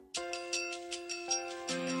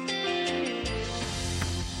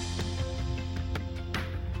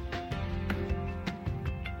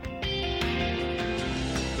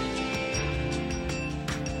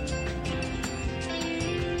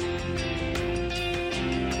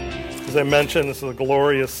As I mentioned, this is a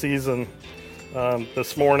glorious season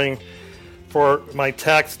this morning. For my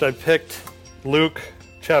text, I picked Luke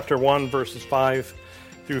chapter 1, verses 5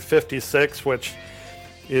 through 56, which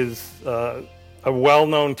is a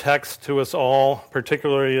well-known text to us all,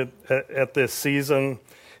 particularly at this season.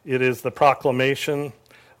 It is the proclamation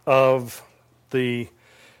of the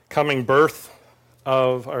coming birth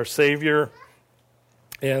of our Savior,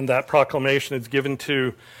 and that proclamation is given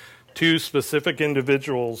to two specific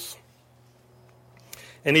individuals.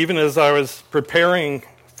 And even as I was preparing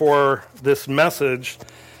for this message,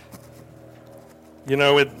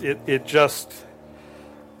 it just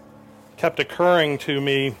kept occurring to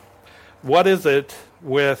me, what is it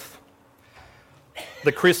with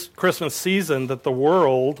the Christmas season that the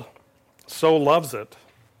world so loves it?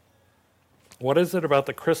 What is it about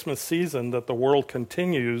the Christmas season that the world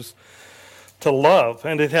continues to love?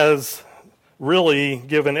 And it has really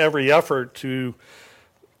given every effort to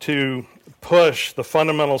push the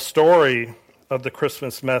fundamental story of the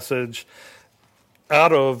Christmas message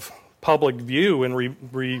out of public view, and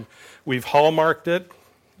we've hallmarked it,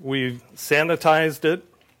 we've sanitized it,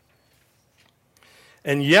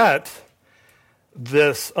 and yet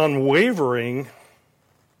this unwavering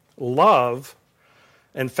love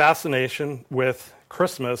and fascination with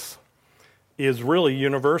Christmas is really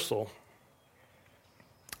universal.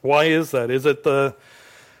 Why is that? Is it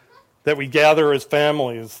that we gather as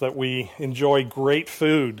families, that we enjoy great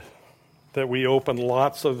food, that we open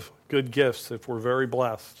lots of good gifts if we're very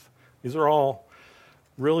blessed? These are all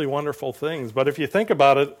really wonderful things. But if you think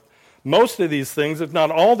about it, most of these things, if not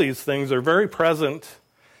all these things, are very present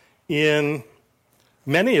in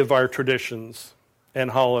many of our traditions and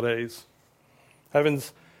holidays.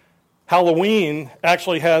 Halloween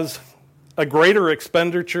actually has a greater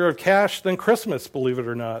expenditure of cash than Christmas, believe it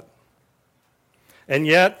or not. And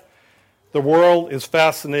yet, the world is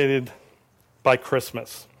fascinated by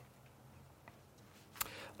Christmas.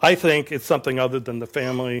 I think it's something other than the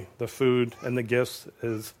family, the food, and the gifts,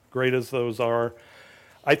 as great as those are.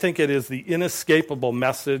 I think it is the inescapable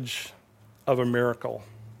message of a miracle.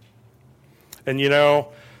 And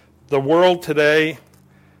the world today,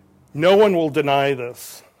 no one will deny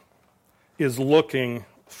this, is looking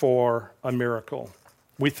for a miracle.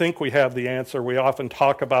 We think we have the answer. We often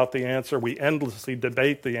talk about the answer. We endlessly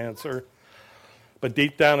debate the answer. But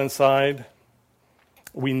deep down inside,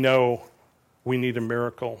 we know we need a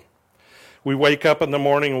miracle. We wake up in the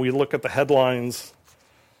morning and we look at the headlines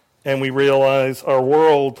and we realize our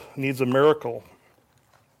world needs a miracle.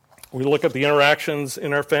 We look at the interactions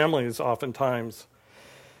in our families oftentimes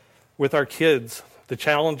with our kids, the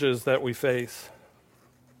challenges that we face,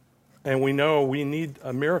 and we know we need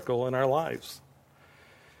a miracle in our lives.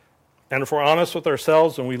 And if we're honest with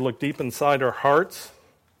ourselves and we look deep inside our hearts,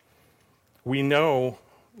 we know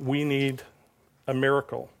we need a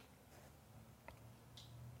miracle.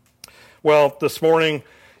 Well, this morning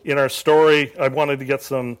in our story, I wanted to get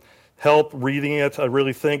some help reading it. I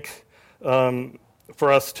really think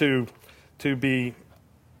for us to be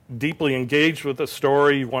deeply engaged with the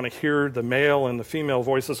story, you want to hear the male and the female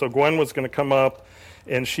voices. So Gwen was going to come up,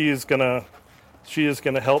 and she is going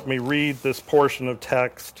to help me read this portion of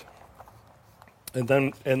text, and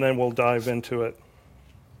then we'll dive into it.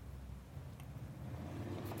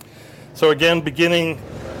 So again, beginning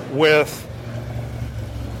with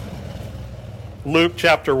Luke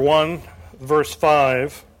chapter 1, verse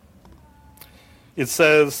 5, it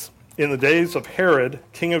says, "In the days of Herod,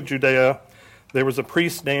 king of Judea, there was a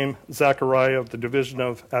priest named Zechariah of the division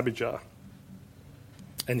of Abijah.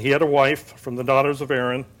 And he had a wife from the daughters of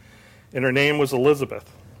Aaron, and her name was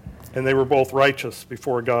Elizabeth. And they were both righteous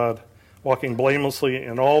before God, walking blamelessly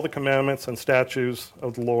in all the commandments and statutes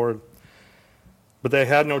of the Lord. But they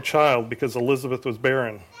had no child because Elizabeth was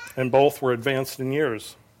barren, and both were advanced in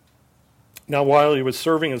years. Now while he was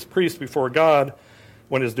serving as priest before God,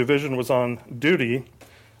 when his division was on duty,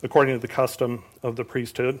 according to the custom of the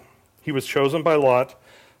priesthood, he was chosen by lot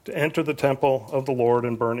to enter the temple of the Lord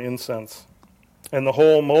and burn incense. And the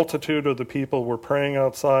whole multitude of the people were praying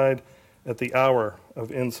outside at the hour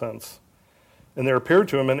of incense. And there appeared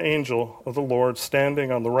to him an angel of the Lord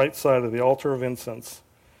standing on the right side of the altar of incense.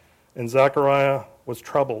 And Zechariah was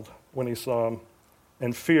troubled when he saw him,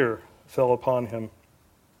 and fear fell upon him.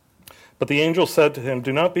 But the angel said to him,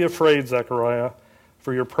 'Do not be afraid, Zechariah,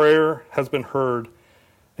 for your prayer has been heard,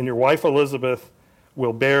 and your wife Elizabeth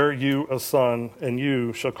will bear you a son, and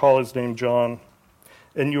you shall call his name John.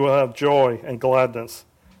 And you will have joy and gladness,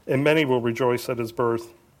 and many will rejoice at his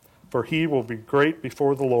birth, for he will be great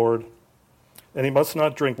before the Lord. And he must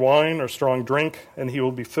not drink wine or strong drink, and he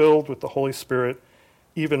will be filled with the Holy Spirit,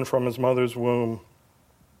 even from his mother's womb.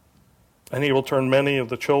 And he will turn many of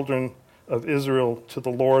the children of Israel to the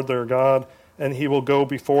Lord their God, and he will go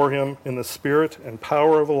before him in the spirit and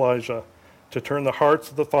power of Elijah, to turn the hearts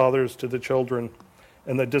of the fathers to the children,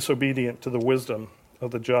 and the disobedient to the wisdom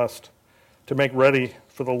of the just, to make ready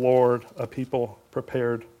for the Lord a people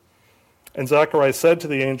prepared. And Zacharias said to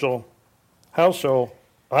the angel, how shall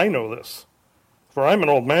I know this? For I'm an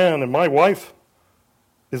old man, and my wife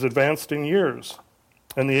is advanced in years.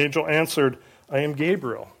 And the angel answered, I am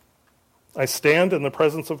Gabriel. I stand in the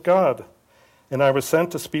presence of God, and I was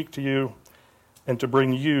sent to speak to you and to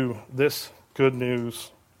bring you this good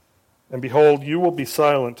news. And behold, you will be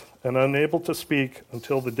silent and unable to speak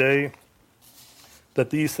until the day that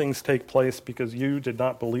these things take place, because you did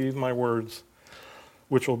not believe my words,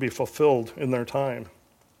 which will be fulfilled in their time.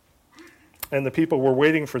 And the people were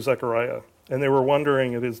waiting for Zechariah, and they were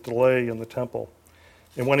wondering at his delay in the temple.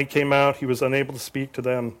 And when he came out, he was unable to speak to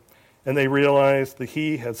them, and they realized that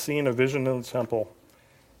he had seen a vision in the temple,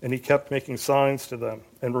 and he kept making signs to them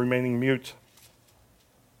and remaining mute.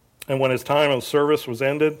 And when his time of service was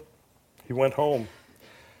ended, he went home.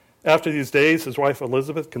 After these days, his wife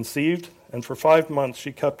Elizabeth conceived, and for 5 months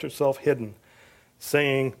she kept herself hidden,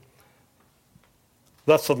 saying,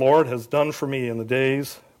 thus the Lord has done for me in the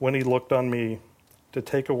days when he looked on me, to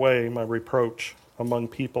take away my reproach among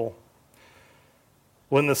people.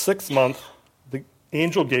 Well, in the 6th month, the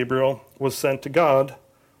angel Gabriel was sent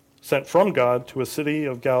from God to a city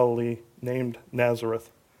of Galilee named Nazareth,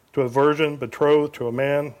 to a virgin betrothed to a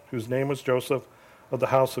man whose name was Joseph, of the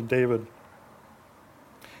house of David.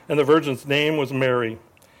 And the virgin's name was Mary.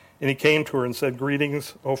 And he came to her and said,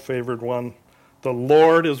 greetings, O favored one, the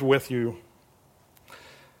Lord is with you.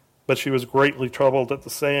 But she was greatly troubled at the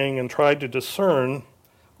saying and tried to discern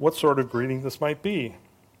what sort of greeting this might be.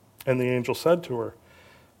 And the angel said to her,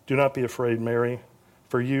 do not be afraid, Mary,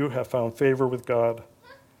 for you have found favor with God.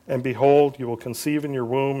 And behold, you will conceive in your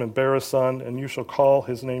womb and bear a son, and you shall call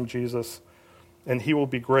his name Jesus. And he will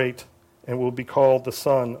be great, and will be called the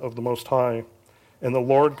Son of the Most High. And the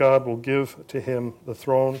Lord God will give to him the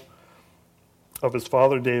throne of his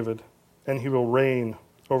father David, and he will reign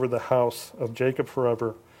over the house of Jacob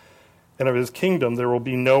forever, and of his kingdom there will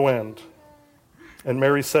be no end. And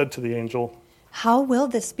Mary said to the angel, how will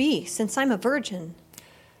this be, since I'm a virgin?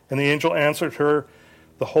 And the angel answered her,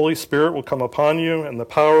 the Holy Spirit will come upon you, and the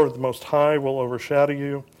power of the Most High will overshadow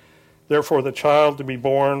you. Therefore the child to be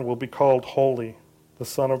born will be called Holy, the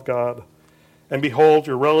Son of God. And behold,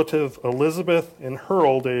 your relative Elizabeth in her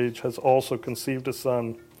old age has also conceived a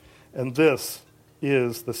son, and this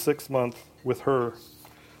is the 6th month with her,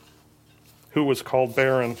 who was called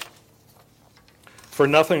barren. For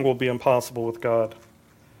nothing will be impossible with God.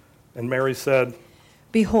 And Mary said,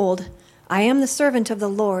 behold, I am the servant of the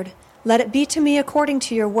Lord. Let it be to me according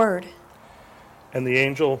to your word. And the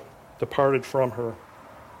angel departed from her.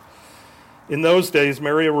 In those days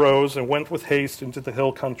Mary arose and went with haste into the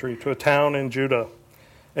hill country to a town in Judah.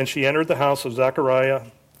 And she entered the house of Zechariah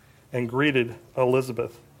and greeted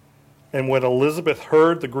Elizabeth. And when Elizabeth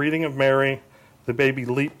heard the greeting of Mary, the baby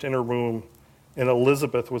leaped in her womb. And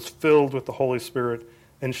Elizabeth was filled with the Holy Spirit,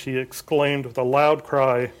 and she exclaimed with a loud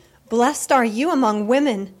cry, blessed are you among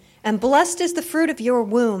women, and blessed is the fruit of your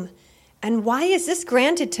womb. And why is this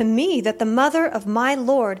granted to me, that the mother of my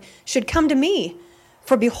Lord should come to me?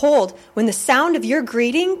 For behold, when the sound of your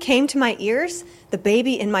greeting came to my ears, the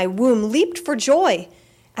baby in my womb leaped for joy.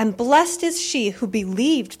 And blessed is she who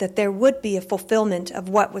believed that there would be a fulfillment of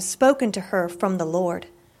what was spoken to her from the Lord.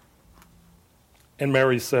 And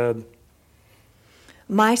Mary said,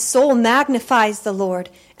 my soul magnifies the Lord,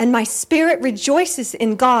 and my spirit rejoices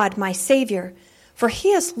in God, my Savior. For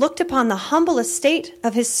he has looked upon the humble estate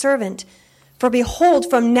of his servant. For behold,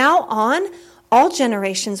 from now on, all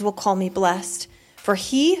generations will call me blessed. For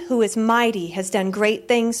he who is mighty has done great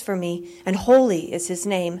things for me, and holy is his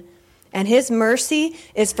name. And his mercy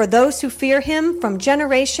is for those who fear him from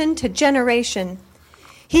generation to generation.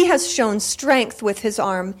 He has shown strength with his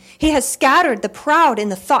arm. He has scattered the proud in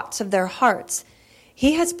the thoughts of their hearts.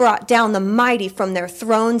 He has brought down the mighty from their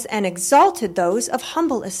thrones and exalted those of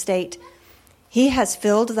humble estate. He has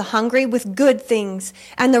filled the hungry with good things,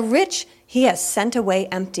 and the rich he has sent away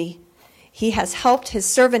empty. He has helped his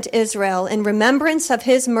servant Israel in remembrance of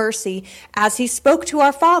his mercy, as he spoke to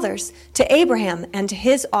our fathers, to Abraham and to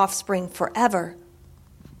his offspring forever.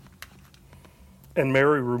 And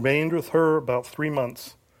Mary remained with her about 3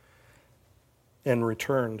 months and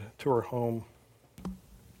returned to her home.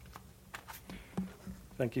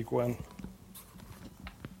 Thank you, Gwen.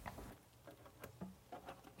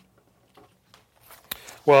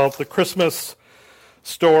 Well, the Christmas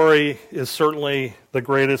story is certainly the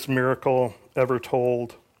greatest miracle ever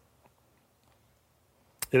told.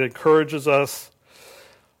 It encourages us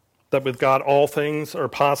that with God all things are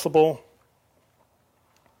possible,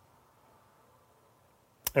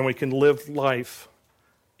 and we can live life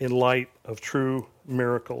in light of true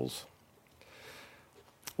miracles.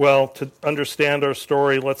 Well, to understand our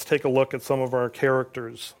story, let's take a look at some of our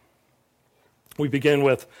characters. We begin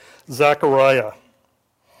with Zechariah.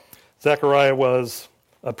 Zechariah was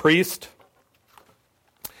a priest.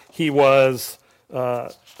 He was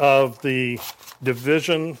of the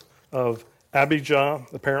division of Abijah,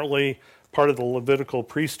 apparently part of the Levitical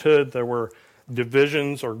priesthood. There were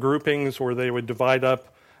divisions or groupings where they would divide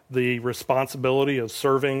up the responsibility of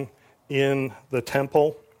serving in the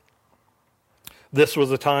temple. This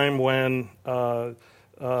was a time when, by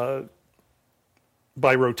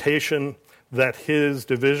rotation, that his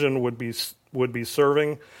division would be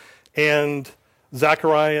serving. And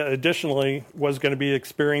Zechariah, additionally, was going to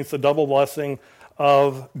experience the double blessing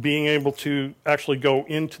of being able to actually go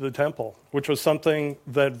into the temple, which was something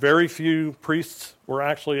that very few priests were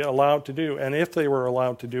actually allowed to do. And if they were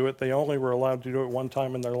allowed to do it, they only were allowed to do it one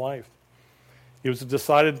time in their life. It was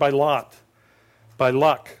decided by lot, by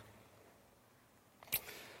luck.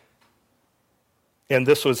 And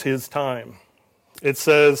this was his time. It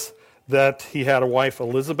says that he had a wife,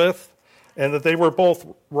 Elizabeth, and that they were both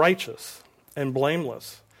righteous and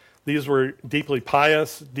blameless. These were deeply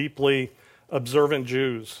pious, deeply observant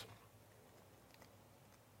Jews.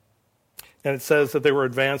 And it says that they were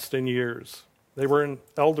advanced in years. They were an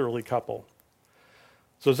elderly couple.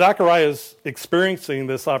 So Zechariah is experiencing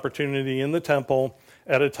this opportunity in the temple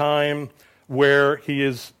at a time where he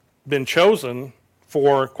has been chosen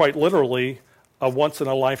for, quite literally, a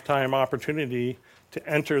once-in-a-lifetime opportunity to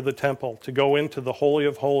enter the temple, to go into the Holy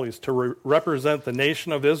of Holies, to represent the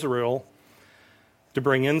nation of Israel, to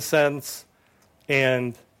bring incense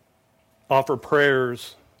and offer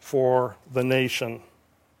prayers for the nation.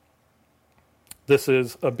 This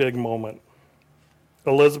is a big moment.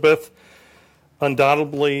 Elizabeth,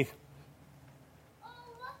 undoubtedly,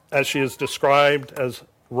 as she is described as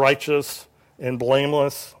righteous and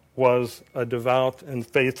blameless, was a devout and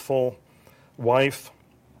faithful wife.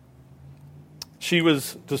 She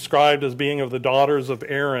was described as being of the daughters of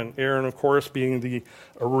Aaron. Aaron, of course, being the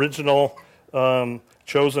original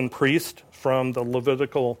chosen priest from the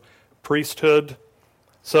Levitical priesthood.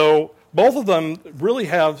 So both of them really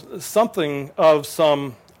have something of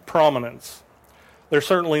some prominence. They're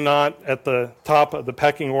certainly not at the top of the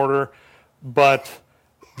pecking order, but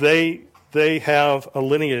they have a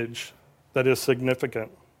lineage that is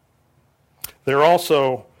significant. They're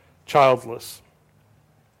also childless.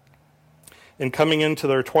 And coming into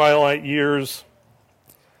their twilight years,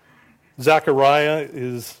 Zechariah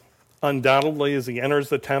is undoubtedly, as he enters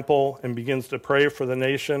the temple and begins to pray for the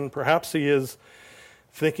nation, perhaps he is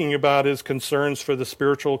thinking about his concerns for the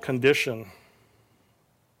spiritual condition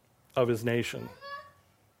of his nation,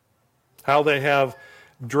 how they have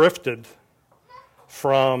drifted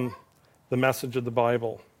from the message of the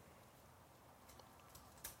Bible.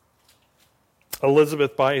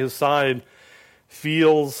 Elizabeth, by his side,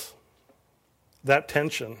 feels that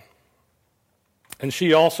tension. And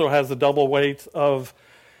she also has the double weight of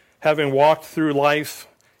having walked through life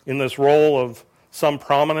in this role of some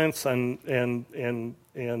prominence and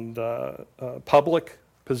public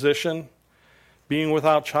position, being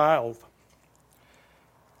without child,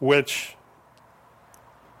 which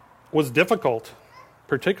was difficult,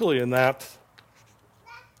 particularly in that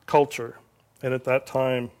culture and at that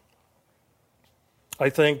time. I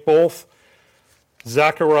think both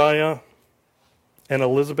Zechariah and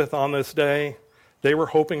Elizabeth on this day, they were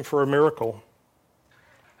hoping for a miracle.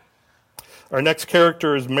 Our next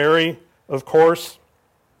character is Mary, of course,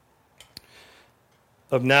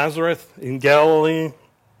 of Nazareth in Galilee.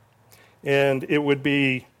 And it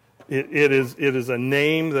is a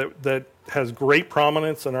name that has great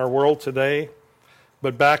prominence in our world today,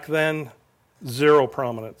 but back then, zero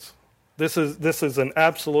prominence. This is an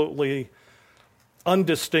absolutely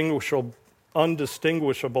undistinguishable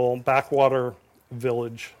backwater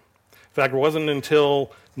village. In fact, it wasn't until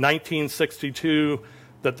 1962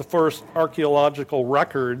 that the first archaeological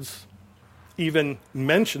records even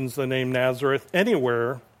mentions the name Nazareth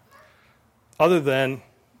anywhere other than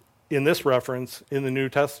in this reference in the New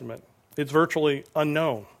Testament. It's virtually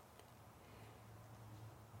unknown.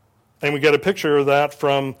 And we get a picture of that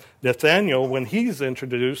from Nathanael when he's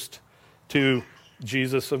introduced to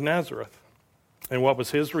Jesus of Nazareth. And what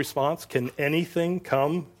was his response? Can anything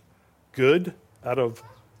come good out of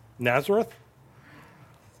Nazareth?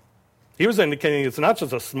 He was indicating it's not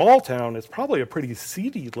just a small town, it's probably a pretty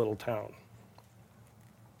seedy little town.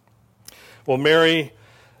 Well, Mary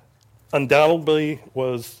undoubtedly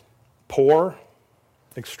was poor,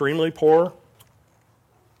 extremely poor.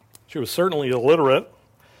 She was certainly illiterate,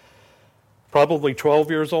 probably 12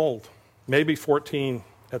 years old, maybe 14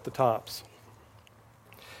 at the tops.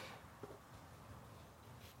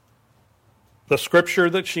 The scripture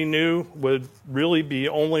that she knew would really be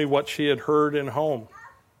only what she had heard in home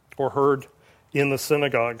or heard in the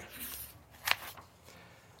synagogue.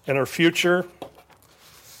 And her future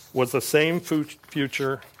was the same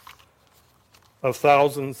future of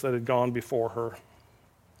thousands that had gone before her,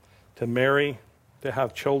 to marry, to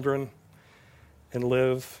have children, and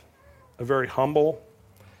live a very humble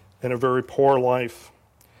and a very poor life.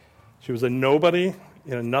 She was a nobody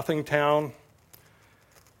in a nothing town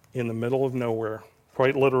in the middle of nowhere,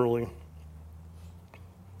 quite literally.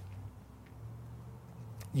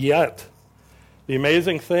 Yet, the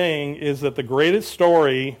amazing thing is that the greatest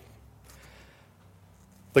story,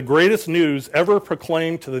 the greatest news ever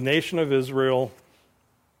proclaimed to the nation of Israel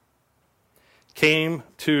came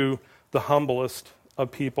to the humblest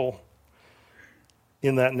of people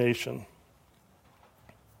in that nation.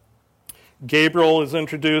 Gabriel is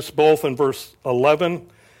introduced both in verse 11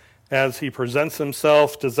 as he presents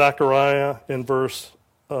himself to Zechariah in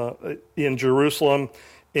Jerusalem,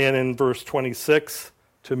 and in verse 26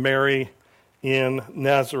 to Mary in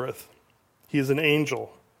Nazareth. He is an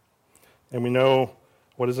angel. And we know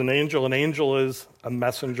what is an angel. An angel is a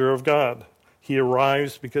messenger of God. He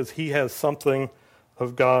arrives because he has something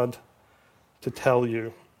of God to tell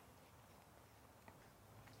you.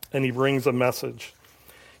 And he brings a message.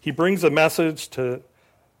 He brings a message to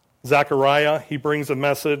Zechariah. He brings a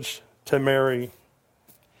message to Mary.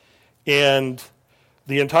 And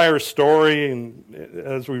the entire story, and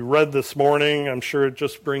as we read this morning, I'm sure it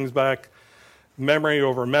just brings back memory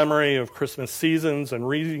over memory of Christmas seasons and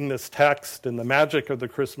reading this text and the magic of the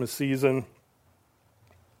Christmas season.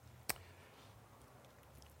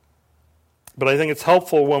 But I think it's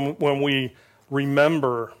helpful when we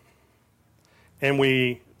remember and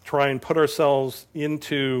we try and put ourselves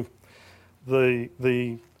into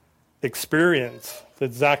the experience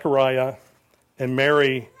that Zechariah and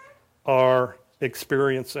Mary are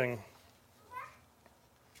experiencing.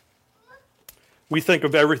 We think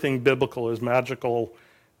of everything biblical as magical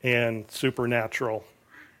and supernatural.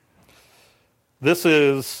 This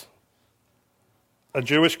is a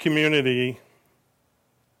Jewish community,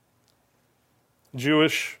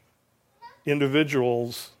 Jewish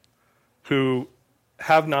individuals who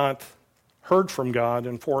have not heard from God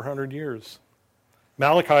in 400 years.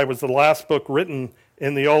 Malachi was the last book written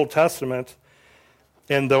in the Old Testament,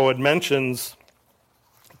 and though it mentions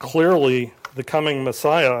clearly the coming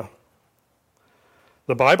Messiah,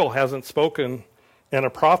 the Bible hasn't spoken and a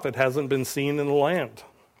prophet hasn't been seen in the land.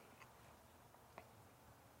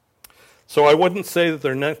 So I wouldn't say that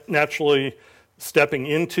they're naturally stepping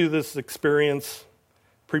into this experience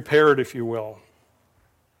prepared, if you will.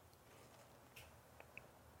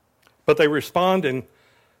 But they respond in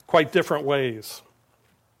quite different ways.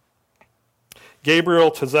 Gabriel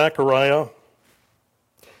to Zechariah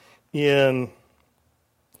in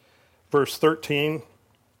verse 13,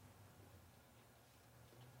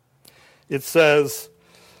 it says,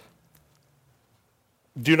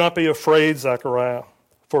 "Do not be afraid, Zechariah,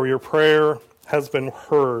 for your prayer has been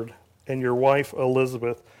heard, and your wife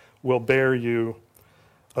Elizabeth will bear you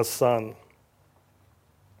a son.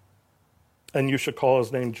 And you shall call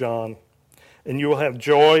his name John. And you will have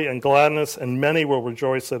joy and gladness, and many will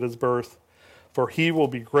rejoice at his birth. For he will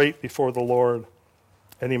be great before the Lord,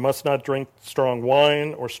 and he must not drink strong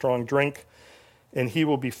wine or strong drink, and he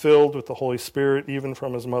will be filled with the Holy Spirit even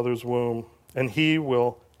from his mother's womb. And he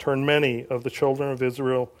will turn many of the children of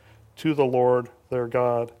Israel to the Lord their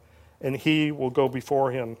God, and he will go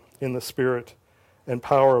before him in the spirit and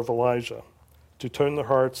power of Elijah, to turn the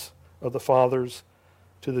hearts of the fathers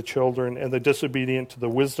to the children, and the disobedient to the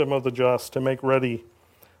wisdom of the just, to make ready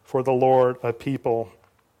for the Lord a people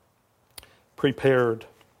prepared."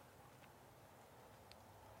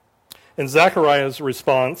 And Zechariah's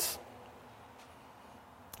response,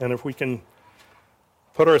 and if we can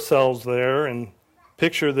put ourselves there and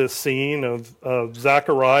picture this scene of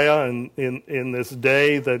Zechariah in this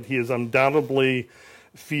day that he is undoubtedly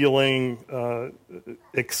feeling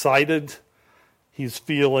excited, he's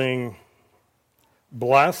feeling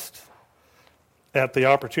blessed at the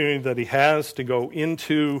opportunity that he has to go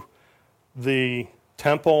into the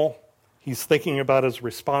temple. He's thinking about his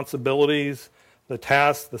responsibilities, the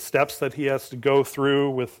tasks, the steps that he has to go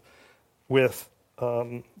through with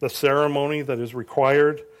the ceremony that is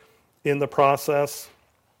required in the process.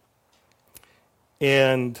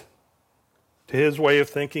 And to his way of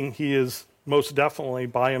thinking, he is most definitely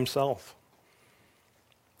by himself.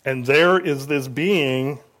 And there is this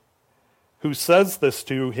being who says this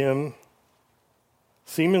to him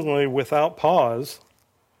seemingly without pause.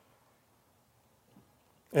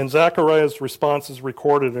 And Zechariah's response is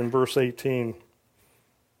recorded in verse 18.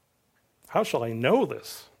 How shall I know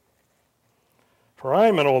this? For I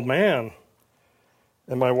am an old man,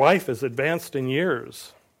 and my wife is advanced in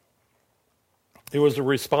years. It was a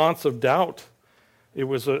response of doubt. It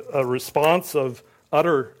was a response of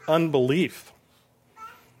utter unbelief.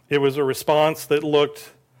 It was a response that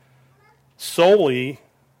looked solely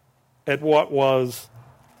at what was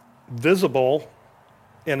visible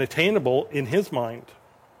and attainable in his mind.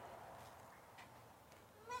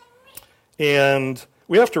 And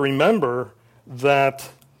we have to remember that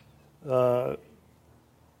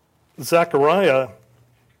Zechariah,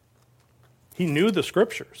 he knew the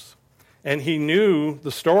scriptures, and he knew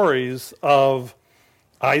the stories of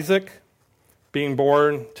Isaac being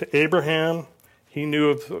born to Abraham. He knew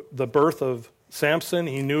of the birth of Samson.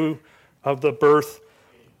 He knew of the birth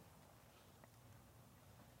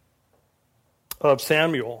of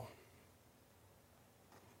Samuel.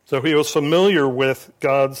 So he was familiar with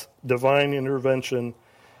God's divine intervention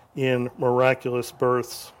in miraculous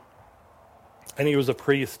births. And he was a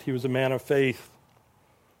priest. He was a man of faith.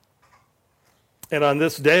 And on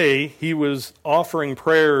this day, he was offering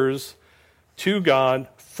prayers to God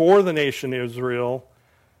for the nation Israel.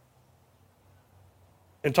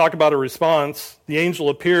 And talk about a response. The angel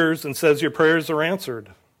appears and says, your prayers are answered.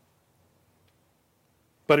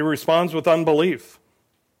 But he responds with unbelief.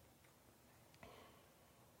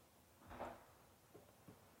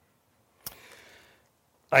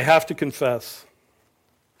 I have to confess,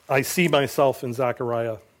 I see myself in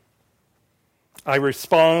Zechariah. I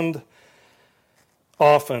respond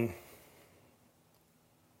often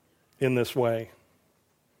in this way,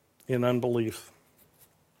 in unbelief.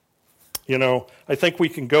 You know, I think we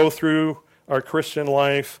can go through our Christian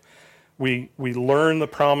life, we learn the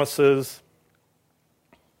promises,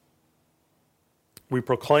 we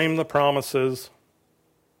proclaim the promises,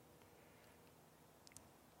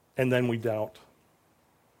 and then we doubt.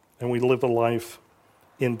 And we live a life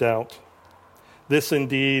in doubt. This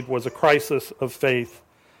indeed was a crisis of faith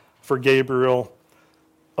for Gabriel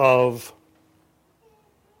of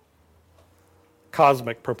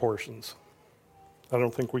cosmic proportions. I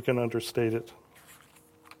don't think we can understate it.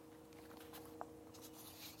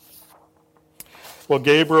 Well,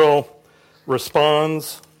 Gabriel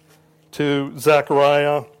responds to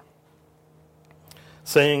Zechariah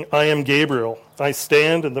saying, I am Gabriel. I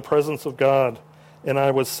stand in the presence of God, and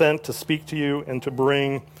I was sent to speak to you and to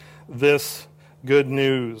bring this good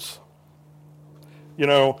news. You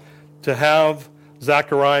know, to have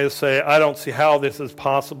Zechariah say, I don't see how this is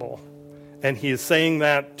possible. And he is saying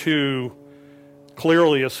that to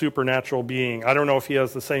clearly a supernatural being. I don't know if he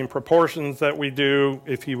has the same proportions that we do,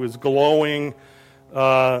 if he was glowing,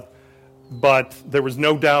 but there was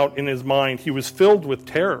no doubt in his mind. He was filled with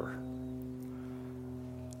terror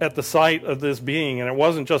at the sight of this being, and it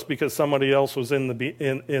wasn't just because somebody else was in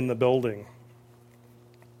the building.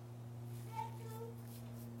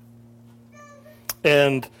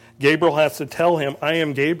 And Gabriel has to tell him, I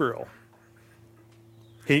am Gabriel.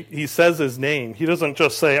 He says his name. He doesn't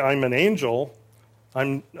just say, I'm an angel.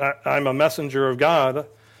 I'm a messenger of God.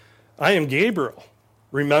 I am Gabriel.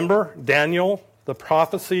 Remember Daniel, the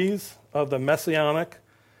prophecies of the messianic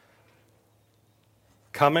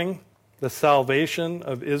coming, the salvation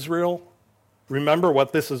of Israel. Remember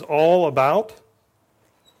what this is all about?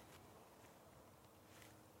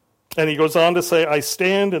 And he goes on to say, I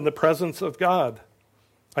stand in the presence of God.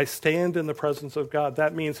 I stand in the presence of God.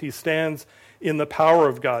 That means he stands in the power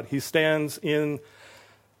of God. He stands in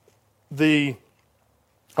the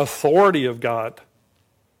authority of God.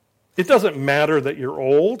 It doesn't matter that you're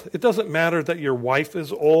old. It doesn't matter that your wife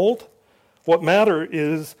is old. What matters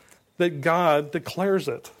is that God declares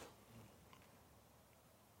it.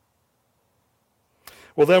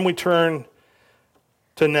 Well, then we turn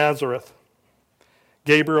to Nazareth.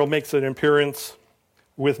 Gabriel makes an appearance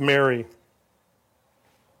with Mary.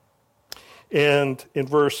 And in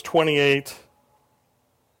verse 28,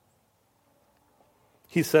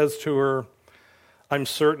 he says to her, I'm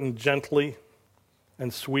certain gently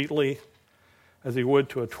and sweetly, as he would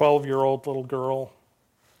to a 12-year-old little girl,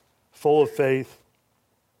 full of faith.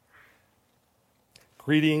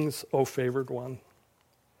 Greetings, O favored one.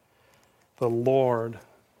 The Lord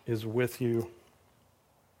is with you.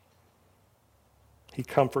 He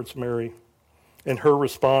comforts Mary. And her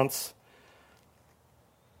response,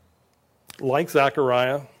 like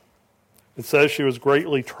Zechariah, it says she was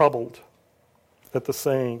greatly troubled at the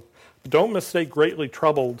saying, Don't mistake greatly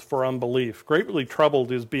troubled for unbelief. Greatly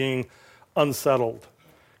troubled is being unsettled.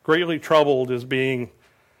 Greatly troubled is being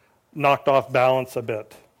knocked off balance a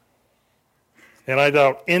bit. And I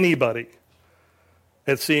doubt anybody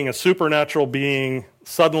at seeing a supernatural being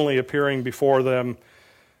suddenly appearing before them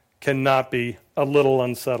cannot be a little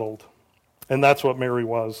unsettled. And that's what Mary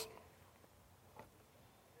was.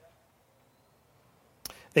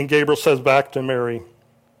 And Gabriel says back to Mary,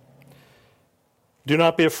 "Do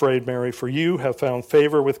not be afraid, Mary, for you have found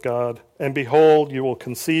favor with God. And behold, you will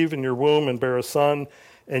conceive in your womb and bear a son,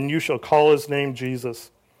 and you shall call his name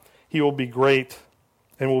Jesus. He will be great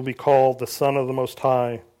and will be called the Son of the Most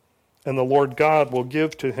High. And the Lord God will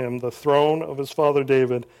give to him the throne of his father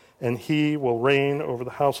David, and he will reign over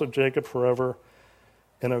the house of Jacob forever,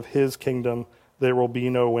 and of his kingdom there will be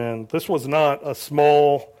no end." This was not a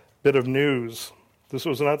small bit of news. This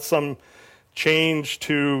was not some change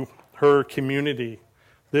to her community.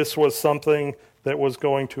 This was something that was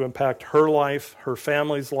going to impact her life, her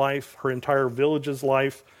family's life, her entire village's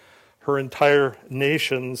life, her entire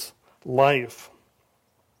nation's life.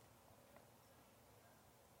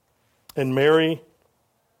 And Mary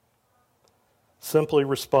simply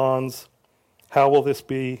responds, "How will this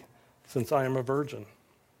be, since I am a virgin?"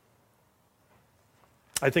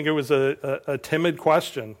 I think it was a timid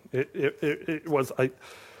question. It was,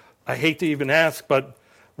 I hate to even ask, but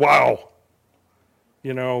wow,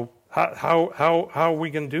 how are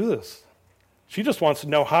we going to do this? She just wants to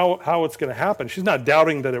know how it's going to happen. She's not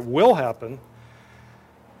doubting that it will happen.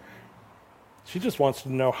 She just wants to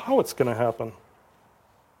know how it's going to happen.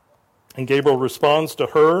 And Gabriel responds to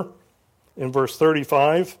her in verse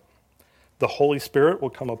 35, "The Holy Spirit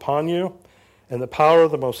will come upon you, and the power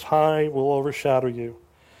of the Most High will overshadow you.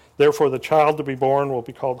 Therefore the child to be born will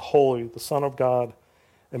be called Holy, the Son of God.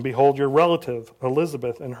 And behold, your relative,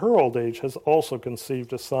 Elizabeth, in her old age has also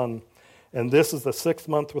conceived a son. And this is the 6th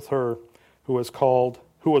month with her, who was called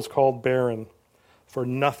barren. For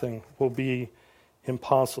nothing will be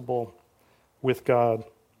impossible with God."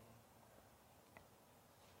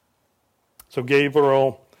 So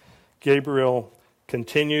Gabriel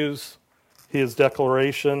continues his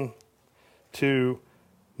declaration to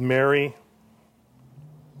Mary,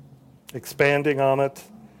 expanding on it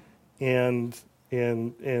and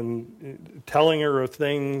telling her of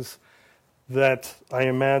things that I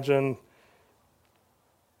imagine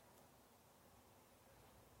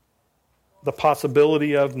the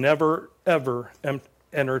possibility of never, ever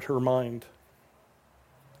entered her mind.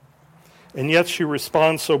 And yet she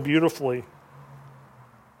responds so beautifully.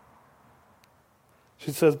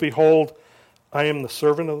 She says, "Behold, I am the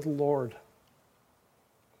servant of the Lord.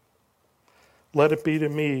 Let it be to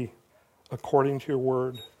me according to your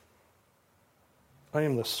word." I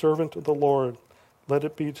am the servant of the Lord. Let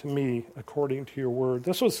it be to me according to your word.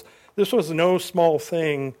 This was no small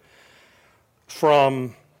thing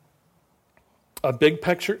from a big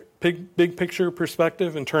picture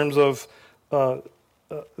perspective in terms of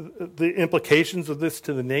the implications of this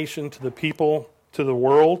to the nation, to the people, to the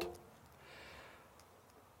world.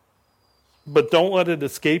 But don't let it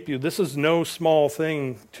escape you. This is no small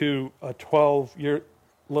thing to a 12-year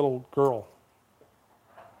little girl.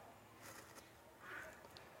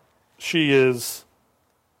 She is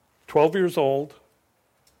 12 years old.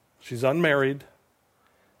 She's unmarried.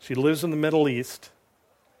 She lives in the Middle East.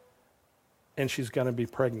 And she's going to be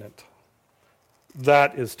pregnant.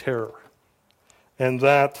 That is terror. And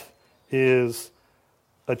that is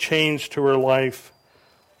a change to her life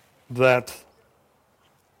that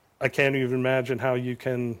I can't even imagine how you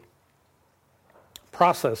can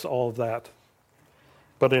process all of that.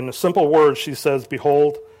 But in a simple word, she says,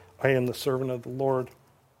 "Behold, I am the servant of the Lord.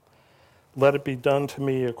 Let it be done to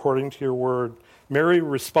me according to your word." Mary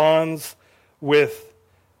responds with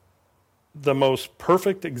the most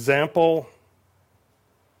perfect example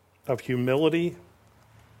of humility,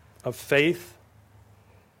 of faith,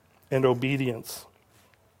 and obedience.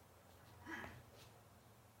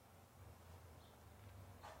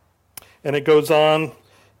 And it goes on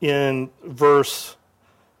in verse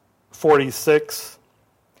 46,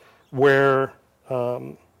 where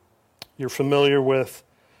you're familiar with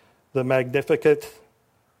the Magnificat,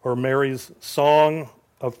 or Mary's song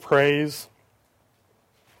of praise,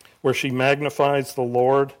 where she magnifies the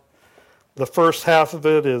Lord. The first half of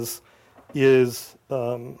it is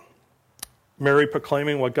Mary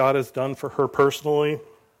proclaiming what God has done for her personally.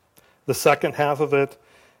 The second half of it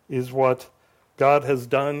is what God has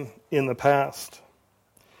done in the past.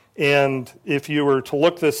 And if you were to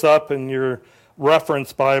look this up in your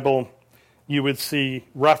reference Bible, you would see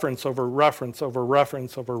reference over reference over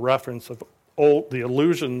reference over reference of the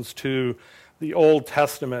allusions to the Old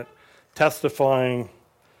Testament testifying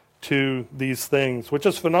to these things, which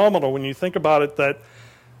is phenomenal when you think about it, that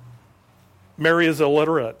Mary is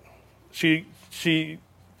illiterate. She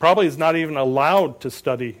probably is not even allowed to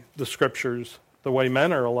study the Scriptures the way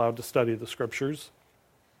men are allowed to study the Scriptures.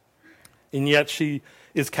 And yet she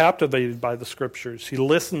is captivated by the Scriptures. She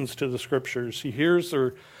listens to the Scriptures. She hears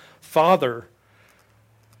her father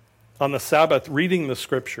on the Sabbath reading the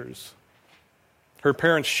Scriptures. Her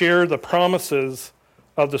parents share the promises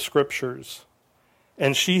of the Scriptures.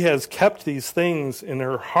 And she has kept these things in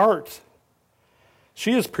her heart.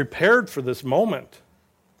 She is prepared for this moment.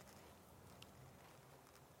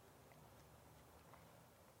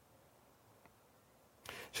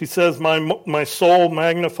 She says, my soul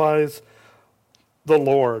magnifies the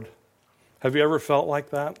Lord. Have you ever felt like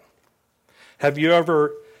that? Have you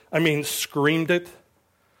ever, screamed it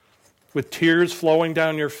with tears flowing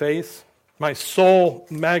down your face? My soul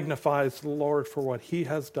magnifies the Lord for what he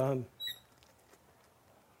has done.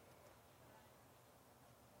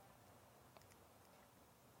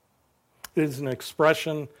 It is an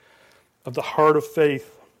expression of the heart of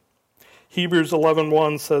faith. Hebrews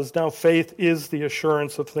 11:1 says, now faith is the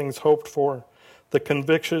assurance of things hoped for, the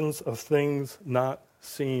convictions of things not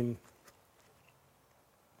seen.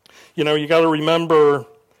 You got to remember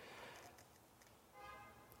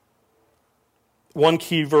one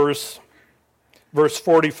key verse, verse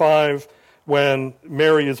 45, when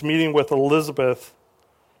Mary is meeting with Elizabeth,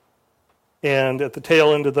 and at the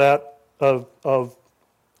tail end of that, of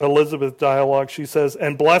Elizabeth's dialogue, she says,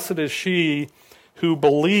 and blessed is she who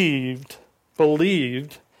believed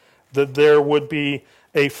that there would be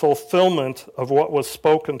a fulfillment of what was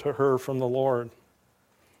spoken to her from the Lord.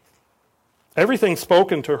 Everything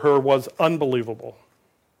spoken to her was unbelievable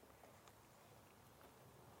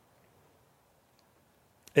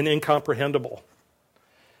and incomprehensible.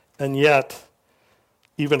 And yet,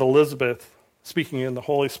 even Elizabeth, speaking in the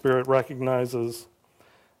Holy Spirit, recognizes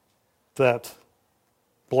that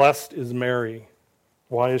blessed is Mary.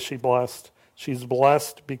 Why is she blessed? She's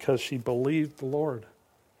blessed because she believed the Lord.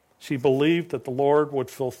 She believed that the Lord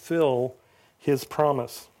would fulfill his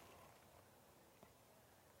promise.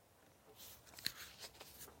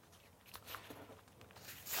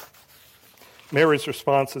 Mary's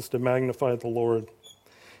response is to magnify the Lord.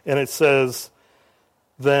 And it says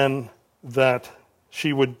then that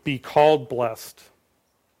she would be called blessed.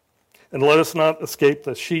 And let us not escape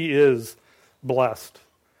that she is blessed.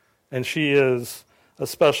 And she is a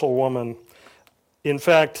special woman. In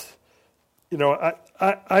fact,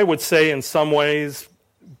 I would say in some ways,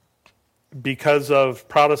 because of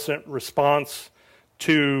Protestant response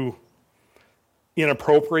to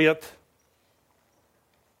inappropriate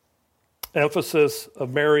emphasis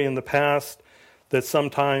of Mary in the past, that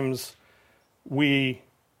sometimes we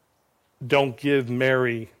don't give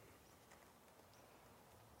Mary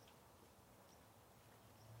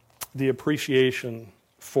the appreciation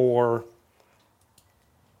for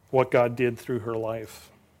what God did through her life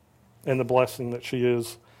and the blessing that she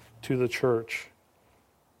is to the church.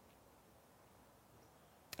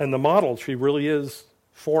 And the model she really is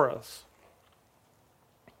for us.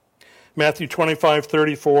 Matthew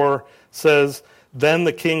 25:34 says, then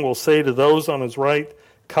the king will say to those on his right,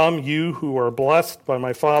 come, you who are blessed by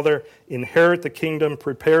my Father, inherit the kingdom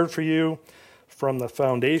prepared for you from the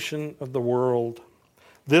foundation of the world.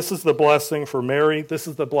 This is the blessing for Mary. This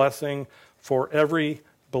is the blessing for every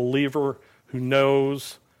believer who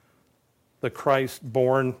knows the Christ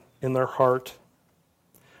born in their heart.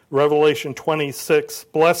 Revelation 26,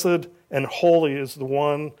 blessed and holy is the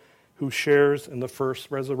one who shares in the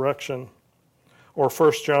first resurrection. Or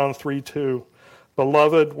 1 John 3:2,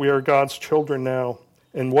 beloved, we are God's children now,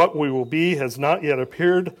 and what we will be has not yet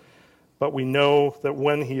appeared, but we know that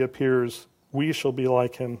when he appears, we shall be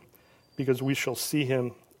like him, because we shall see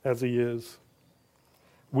him as he is.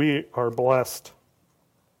 We are blessed.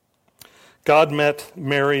 God met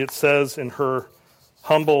Mary, it says, in her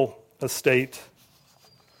humble estate.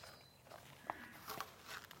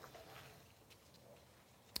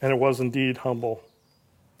 And it was indeed humble.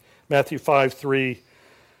 Matthew 5:3,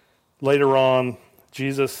 later on,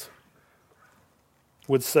 Jesus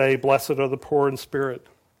would say, blessed are the poor in spirit,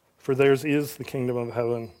 for theirs is the kingdom of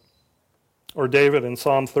heaven. Or David in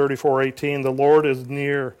Psalm 34:18, the Lord is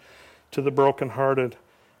near to the brokenhearted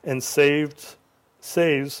and saves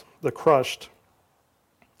the crushed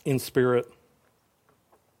in spirit.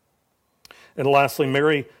 And lastly,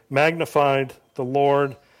 Mary magnified the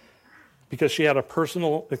Lord because she had a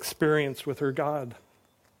personal experience with her God.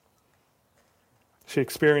 She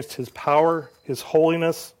experienced his power, his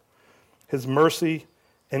holiness, his mercy,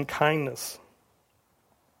 and kindness.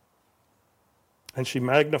 and she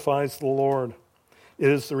magnifies the Lord. It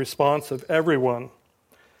is the response of everyone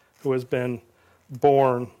who has been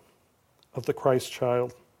born of the Christ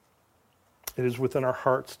child. It is within our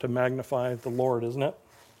hearts to magnify the Lord, isn't it?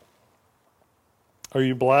 Are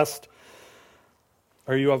you blessed?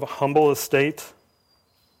 Are you of a humble estate?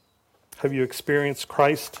 Have you experienced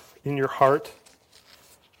Christ in your heart?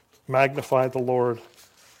 Magnify the Lord.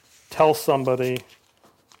 Tell somebody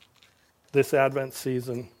this Advent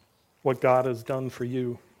season what God has done for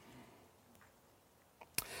you.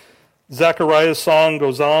 Zechariah's song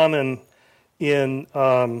goes on, and in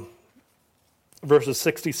verses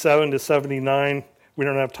 67 to 79, we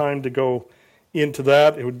don't have time to go into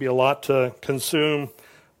that. It would be a lot to consume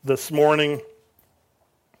this morning.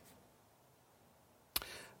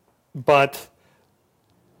 But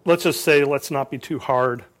let's just say, let's not be too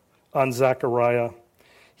hard on Zechariah.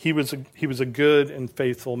 He was a good and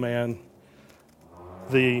faithful man.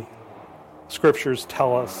 The scriptures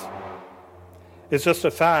tell us. It's just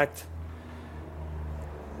a fact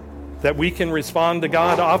that we can respond to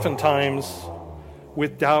God oftentimes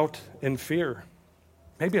with doubt and fear.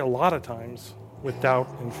 Maybe a lot of times with doubt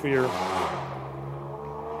and fear.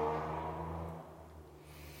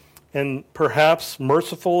 And perhaps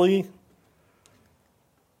mercifully,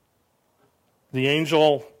 the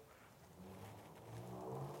angel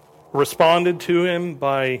responded to him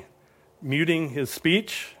by muting his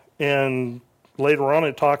speech, and later on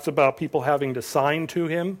it talks about people having to sign to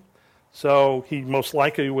him, so he most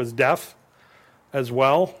likely was deaf as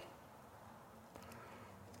well.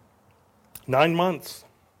 9 months.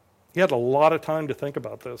 He had a lot of time to think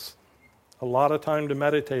about this, a lot of time to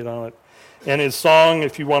meditate on it. And his song,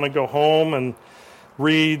 if you want to go home and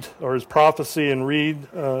read, or his prophecy and read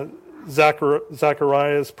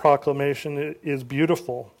Zechariah's proclamation, is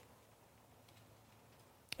beautiful.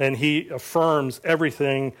 And he affirms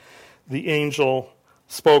everything the angel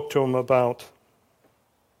spoke to him about.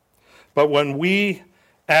 But when we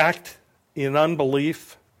act in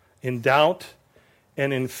unbelief, in doubt,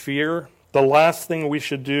 and in fear, the last thing we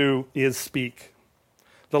should do is speak.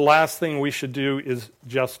 The last thing we should do is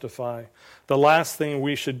justify. The last thing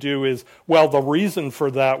we should do is, well, the reason for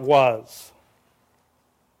that was.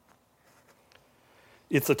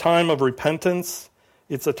 It's a time of repentance.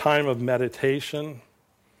 It's a time of meditation.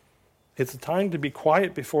 It's a time to be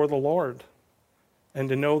quiet before the Lord and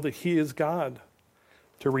to know that He is God.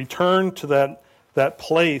 To return to that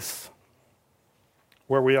place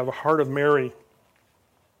where we have a heart of Mary.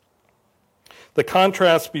 The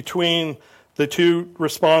contrast between the two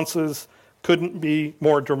responses couldn't be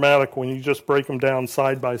more dramatic when you just break them down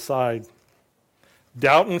side by side.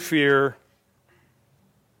 Doubt and fear,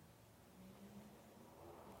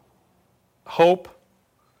 hope,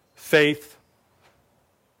 faith,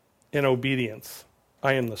 and obedience.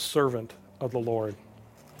 I am the servant of the Lord.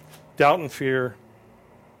 Doubt and fear,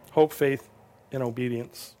 hope, faith, and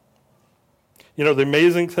obedience. You know, the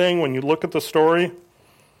amazing thing when you look at the story,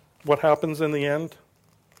 what happens in the end?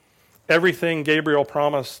 Everything Gabriel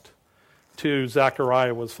promised to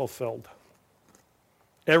Zechariah was fulfilled.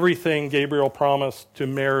 Everything Gabriel promised to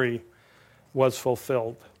Mary was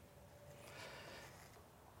fulfilled.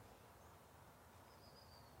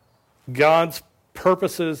 God's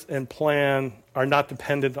purposes and plan are not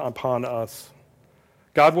dependent upon us.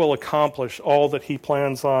 God will accomplish all that He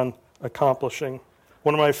plans on accomplishing.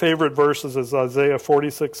 One of my favorite verses is Isaiah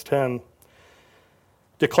 46:10,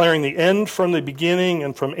 declaring the end from the beginning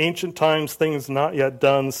and from ancient times things not yet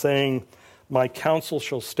done, saying, my counsel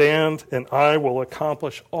shall stand, and I will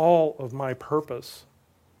accomplish all of my purpose.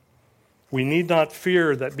 We need not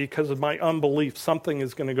fear that because of my unbelief, something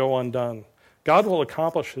is going to go undone. God will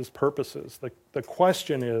accomplish His purposes. The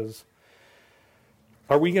question is,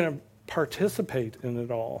 are we going to participate in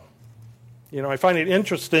it all? You know, I find it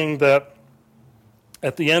interesting that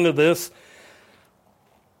at the end of this,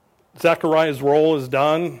 Zechariah's role is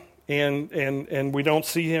done, and we don't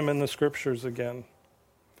see him in the scriptures again.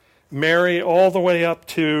 Mary, all the way up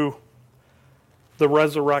to the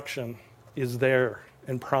resurrection, is there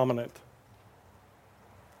and prominent.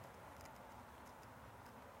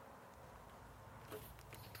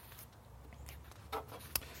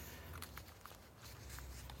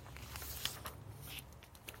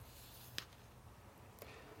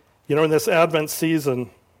 You know, in this Advent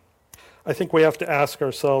season, I think we have to ask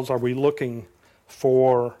ourselves, are we looking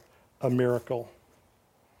for a miracle?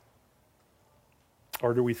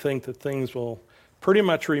 Or do we think that things will pretty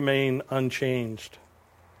much remain unchanged?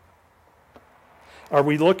 Are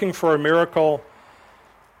we looking for a miracle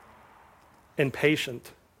and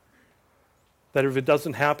patient? That if it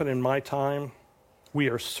doesn't happen in my time, we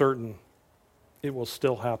are certain it will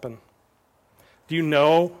still happen. Do you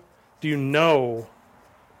know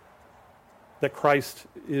that Christ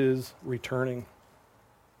is returning?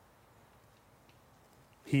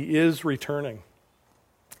 He is returning.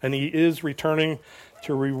 And he is returning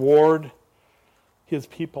to reward his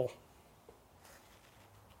people.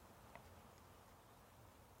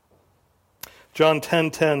 John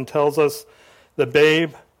 10:10 tells us, the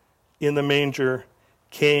babe in the manger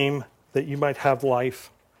came that you might have life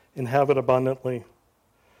and have it abundantly.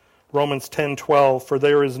 Romans 10:12, for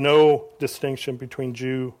there is no distinction between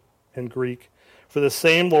Jew and Greek. For the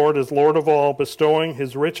same Lord is Lord of all, bestowing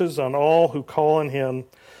his riches on all who call on him.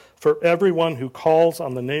 For everyone who calls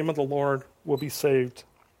on the name of the Lord will be saved.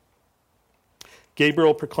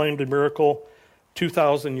 Gabriel proclaimed a miracle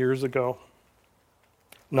 2,000 years ago,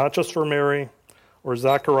 not just for Mary or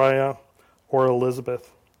Zechariah or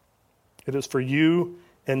Elizabeth. It is for you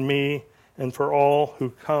and me and for all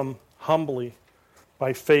who come humbly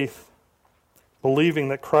by faith, believing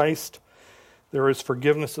that Christ, there is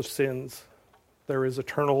forgiveness of sins, there is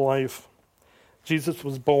eternal life. Jesus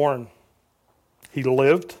was born, he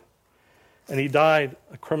lived, and he died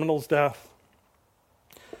a criminal's death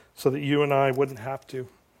so that you and I wouldn't have to.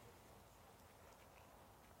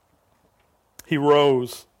 He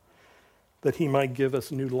rose that he might give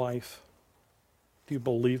us new life. Do you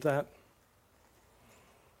believe that?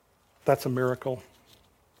 That's a miracle.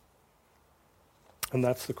 And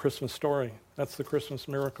that's the Christmas story. That's the Christmas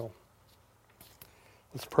miracle.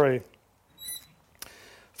 Let's pray.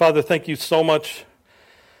 Father, thank you so much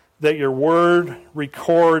that your word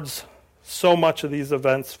records so much of these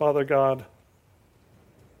events, Father God.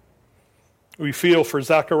 We feel for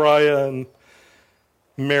Zechariah and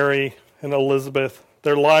Mary and Elizabeth.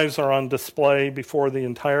 Their lives are on display before the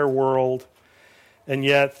entire world. And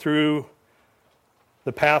yet, through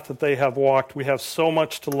the path that they have walked, we have so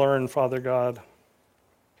much to learn, Father God.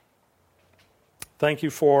 Thank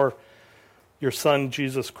you for your Son,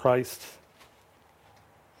 Jesus Christ.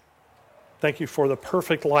 Thank you for the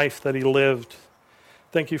perfect life that he lived.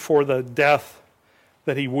 Thank you for the death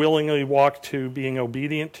that he willingly walked to, being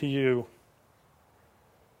obedient to you.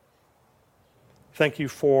 Thank you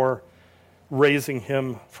for raising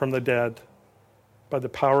him from the dead by the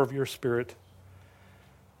power of your Spirit.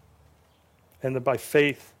 And that by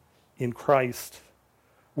faith in Christ,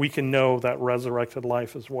 we can know that resurrected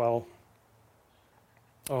life as well.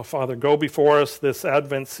 Oh, Father, go before us this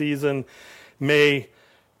Advent season. May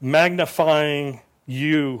magnifying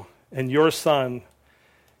you and your Son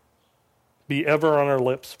be ever on our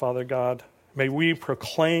lips, Father God. May we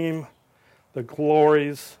proclaim the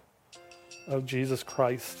glories of Jesus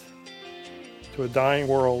Christ to a dying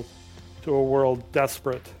world, to a world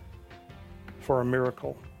desperate for a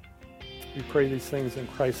miracle. We pray these things in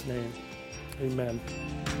Christ's name. Amen.